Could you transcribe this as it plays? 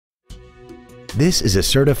This is a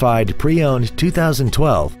certified pre-owned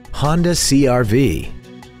 2012 Honda CR-V.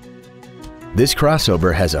 This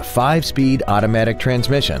crossover has a 5-speed automatic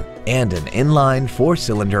transmission and an inline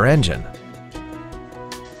 4-cylinder engine.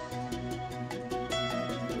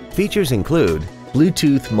 Features include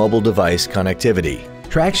Bluetooth mobile device connectivity,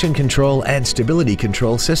 traction control and stability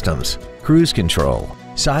control systems, cruise control,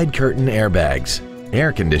 side curtain airbags,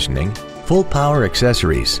 air conditioning, full power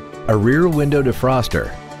accessories, a rear window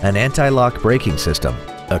defroster, an anti-lock braking system,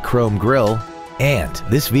 a chrome grille, and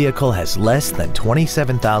this vehicle has less than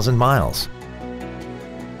 27,000 miles.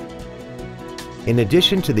 In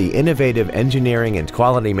addition to the innovative engineering and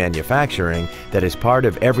quality manufacturing that is part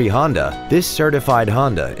of every Honda, this certified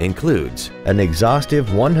Honda includes an exhaustive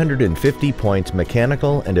 150-point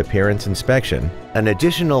mechanical and appearance inspection, an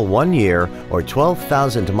additional 1 year or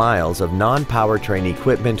 12,000 miles of non-powertrain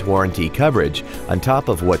equipment warranty coverage on top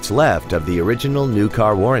of what's left of the original new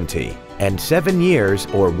car warranty, and 7 years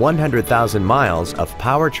or 100,000 miles of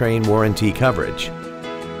powertrain warranty coverage.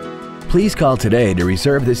 Please call today to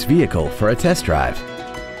reserve this vehicle for a test drive.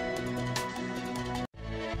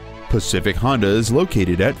 Pacific Honda is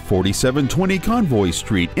located at 4720 Convoy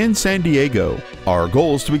Street in San Diego. Our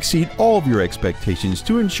goal is to exceed all of your expectations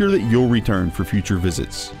to ensure that you'll return for future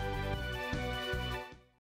visits.